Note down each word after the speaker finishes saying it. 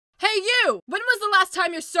Hey you! When was the last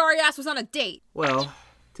time your sorry ass was on a date? Well,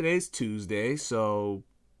 today's Tuesday, so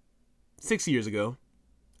 6 years ago,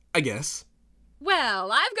 I guess.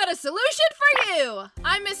 Well, I've got a solution for you!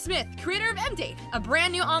 I'm Miss Smith, creator of M-Date, a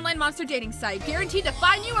brand new online monster dating site guaranteed to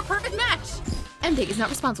find you a perfect match. M-Date is not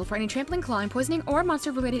responsible for any trampling, clawing, poisoning, or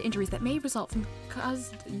monster-related injuries that may result from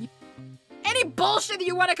any bullshit that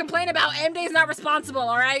you want to complain about, M-Date is not responsible,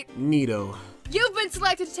 alright? Neato. You've been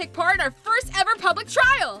selected to take part in our first ever public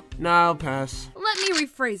trial! Nah, I'll pass. Let me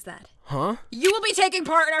rephrase that. Huh? You will be taking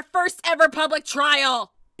part in our first ever public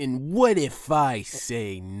trial! And what if I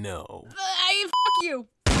say no? Fuck you!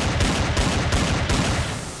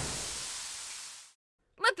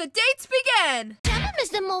 Let the dates begin! Tell me,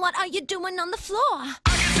 Mr. Mo, what are you doing on the floor? I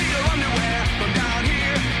can see your underwear from down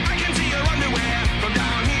here. I can see your underwear from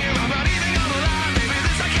down here. I'm not even gonna lie, baby,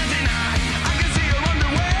 this I can't deny. I can see your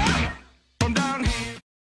underwear from down here.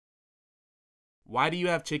 Why do you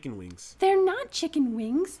have chicken wings? They're not chicken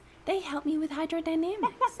wings. They help me with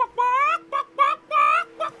hydrodynamics.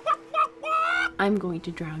 I'm going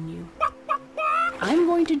to drown you. I'm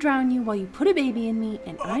going to drown you while you put a baby in me,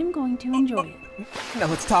 and I'm going to enjoy it. Now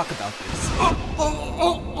let's talk about this.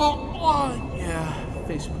 Yeah,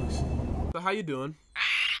 face please. So how you doing?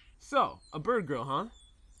 So, a bird girl, huh?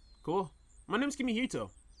 Cool. My name's Kimihito.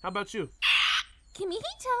 How about you?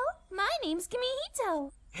 Kimihito? My name's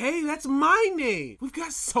Kimihito. Hey, that's my name! We've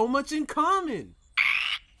got so much in common!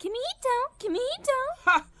 Kimihito, Kimihito.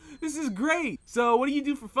 Ha! This is great! So, what do you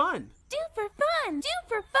do for fun? Do for fun, do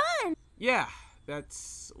for fun. Yeah,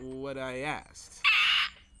 that's what I asked.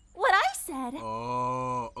 What I said.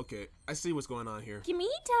 Oh, okay. I see what's going on here.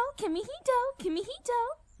 Kimihito, Kimihito,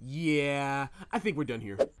 Kimihito. Yeah, I think we're done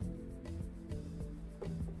here.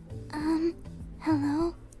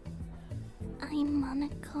 Hello? I'm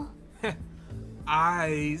Manako.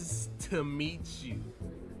 Eyes to meet you.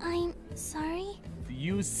 I'm sorry? Do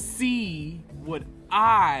you see what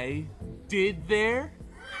I did there?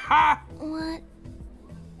 Ha!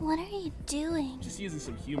 What are you doing? Just using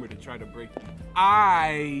some humor to try to break the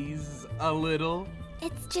ice a little.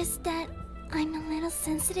 It's just that I'm a little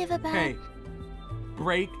sensitive about... Hey,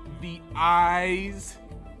 break the eyes.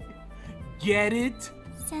 Get it?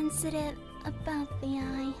 Sensitive about the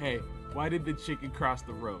eye. Hey, why did the chicken cross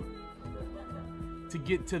the road? To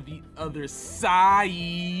get to the other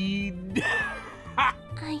side.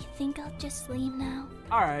 I think I'll just leave now.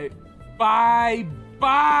 All right, bye.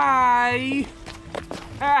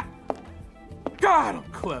 Ha! God, I'm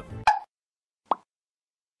clever.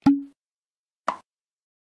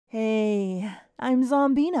 Hey, I'm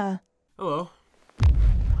Zombina. Hello.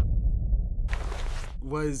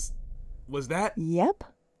 Was that? Yep,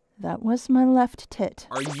 that was my left tit.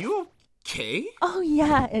 Are you okay? Oh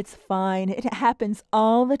yeah, it's fine. It happens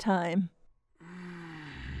all the time.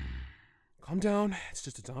 Calm down. It's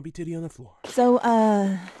just a zombie titty on the floor. So,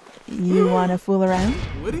 you wanna fool around?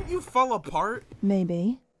 Wouldn't you fall apart?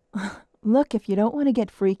 Maybe. Look, if you don't want to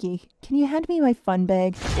get freaky, can you hand me my fun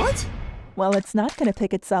bag? What? Well, it's not gonna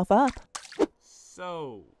pick itself up.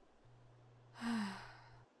 So,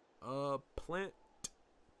 a plant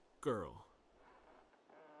girl.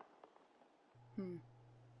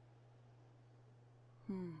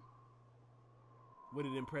 Would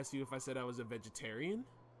it impress you if I said I was a vegetarian?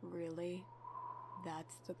 Really?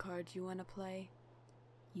 That's the card you want to play?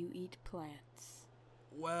 You eat plants.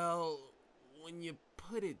 Well, when you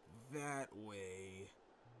put it that way...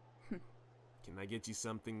 Can I get you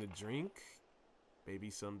something to drink? Maybe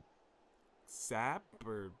some sap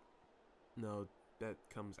or... No, that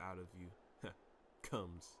comes out of you.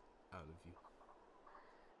 Comes out of you.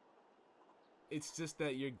 It's just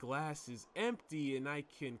that your glass is empty and I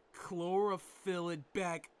can chlorophyll it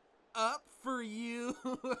back up for you.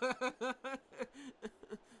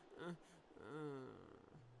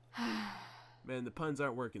 Man, the puns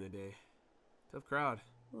aren't working today. Tough crowd.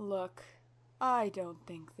 Look, I don't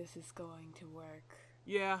think this is going to work.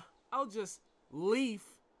 Yeah, I'll just leave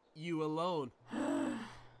you alone.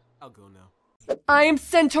 I'll go now. I am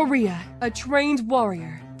Centorea, a trained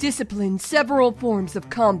warrior, disciplined several forms of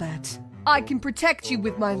combat. I can protect you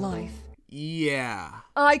with my life. Yeah.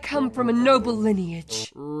 I come from a noble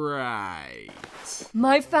lineage. Right.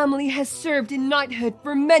 My family has served in knighthood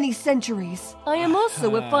for many centuries. I am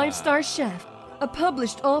also a 5-star chef, a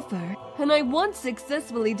published author, and I once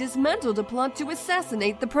successfully dismantled a plot to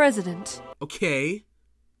assassinate the president. Okay.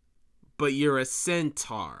 But you're a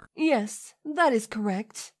centaur. Yes, that is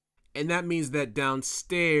correct. And that means that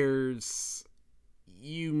downstairs,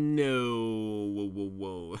 you know...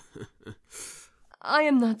 Whoa. I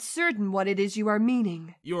am not certain what it is you are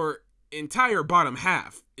meaning. Your entire bottom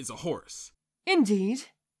half is a horse. Indeed.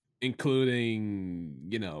 Including,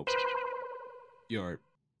 you know, your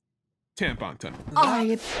tampon tunnel.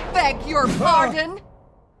 I beg your pardon.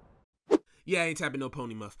 Yeah, I ain't tapping no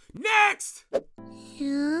pony muff. Next!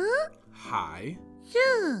 Shoo? Hi.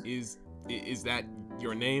 Shoo? Is that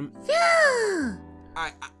your name? Shoo?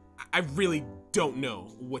 I really don't know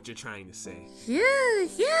what you're trying to say. Shoo?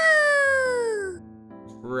 Shoo?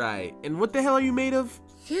 Right. And what the hell are you made of?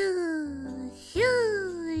 Shoo?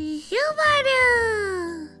 Shoo? Shoo?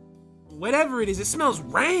 Whatever it is, it smells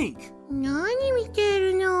rank. 何見て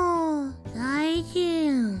るの？大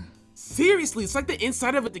臣。 Seriously, it's like the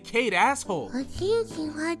inside of a decayed asshole. おちんち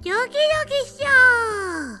んはドキドキしちゃ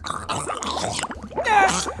う。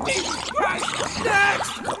 Next! Jesus Christ!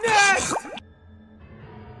 Next! Next!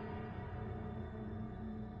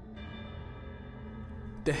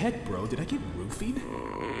 The heck, bro? Did I get roofied?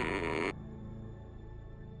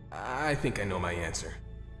 I think I know my answer.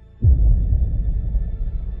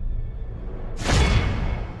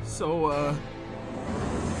 So,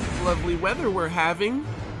 lovely weather we're having.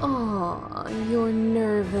 Aw, you're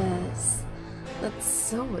nervous. That's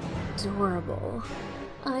so adorable.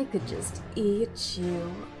 I could just eat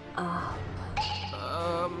you up.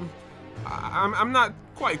 I'm not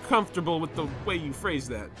quite comfortable with the way you phrase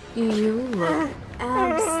that. You look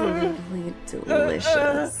absolutely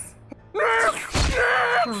delicious. Next!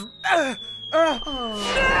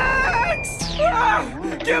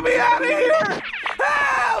 Get me out of here!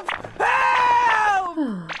 Help!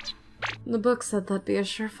 Help! The book said that'd be a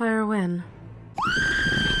surefire win.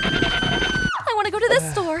 I want to go to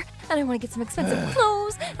this store, and I want to get some expensive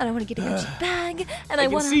clothes, and I want to get a Gucci bag, and I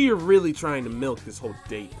want to... I can see you're really trying to milk this whole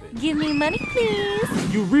date thing. Give me money,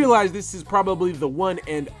 please. You realize this is probably the one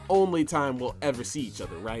and only time we'll ever see each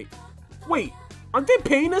other, right? Wait, aren't they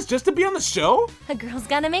paying us just to be on the show? A girl's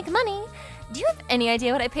gotta make money. Do you have any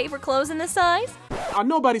idea what I pay for clothes in this size?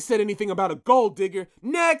 Nobody said anything about a gold digger.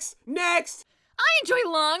 Next! Next! I enjoy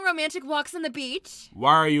long, romantic walks on the beach.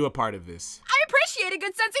 Why are you a part of this? I appreciate a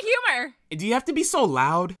good sense of humor. Do you have to be so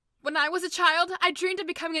loud? When I was a child, I dreamed of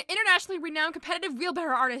becoming an internationally renowned competitive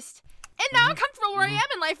wheelbarrow artist. And now I'm comfortable where I am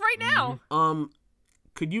in life right now.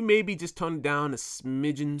 Could you maybe just tone it down a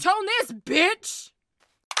smidgen? Tone this, bitch!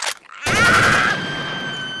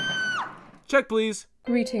 Check, please.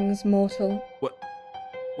 Greetings, mortal. What?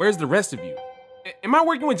 Where's the rest of you? Am I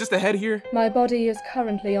working with just a head here? My body is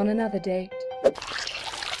currently on another date.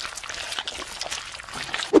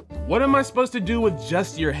 What am I supposed to do with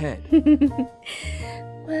just your head?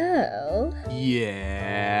 Well...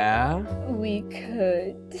 Yeah? We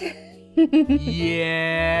could...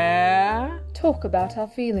 Yeah? Talk about our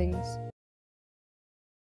feelings.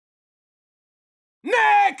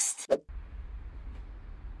 Next!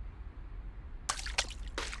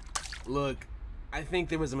 Look, I think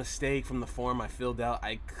there was a mistake from the form I filled out.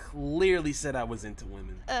 I clearly said I was into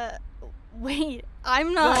women. Wait,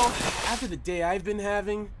 I'm not... Well, after the day I've been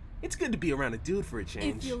having, it's good to be around a dude for a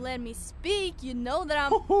change. If you let me speak, you know that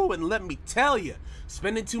I'm... Ooh, and let me tell you,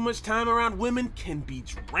 spending too much time around women can be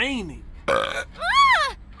draining. I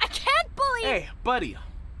can't believe... Hey, buddy,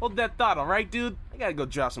 hold that thought, alright, dude? I gotta go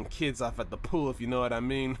drop some kids off at the pool, if you know what I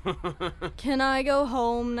mean. Can I go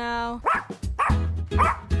home now?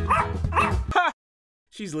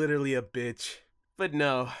 She's literally a bitch. But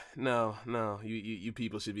no, you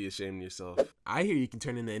people should be ashamed of yourself. I hear you can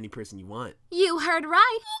turn into any person you want. You heard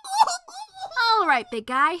right. All right, big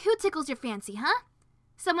guy. Who tickles your fancy, huh?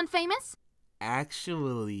 Someone famous?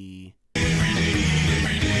 Actually...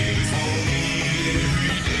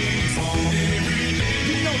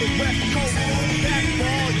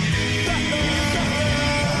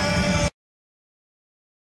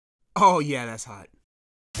 Oh yeah, that's hot.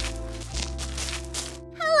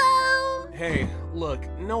 Hello. Hey, look,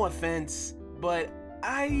 no offense, but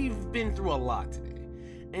I've been through a lot today,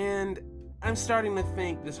 and I'm starting to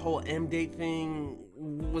think this whole M-date thing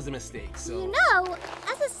was a mistake, so... You know,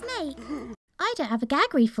 as a snake, I don't have a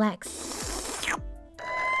gag reflex. Hi,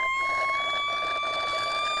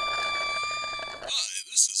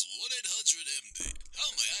 this is 1-800-MD. How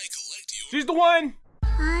may I collect your... She's the one!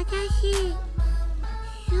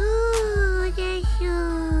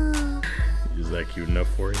 Is that cute enough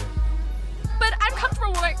for you? But I'm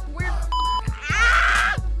comfortable where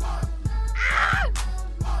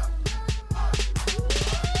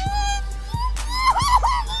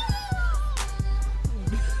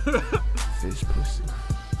Fish pussy.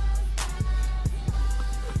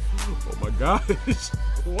 Oh my gosh.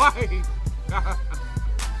 Why?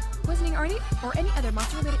 poisoning or any other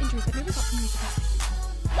monster-related injuries that may result from use of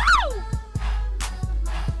plastic.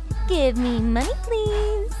 Give me money,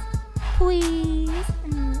 please. Please.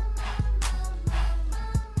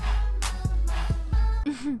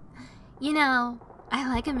 You know, I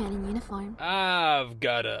like a man in uniform. I've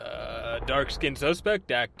got a dark-skinned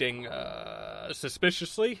suspect acting,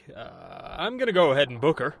 suspiciously. I'm gonna go ahead and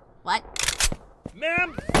book her. What?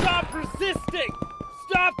 Ma'am, stop resisting!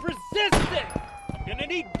 Stop resisting! I'm gonna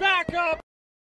need backup!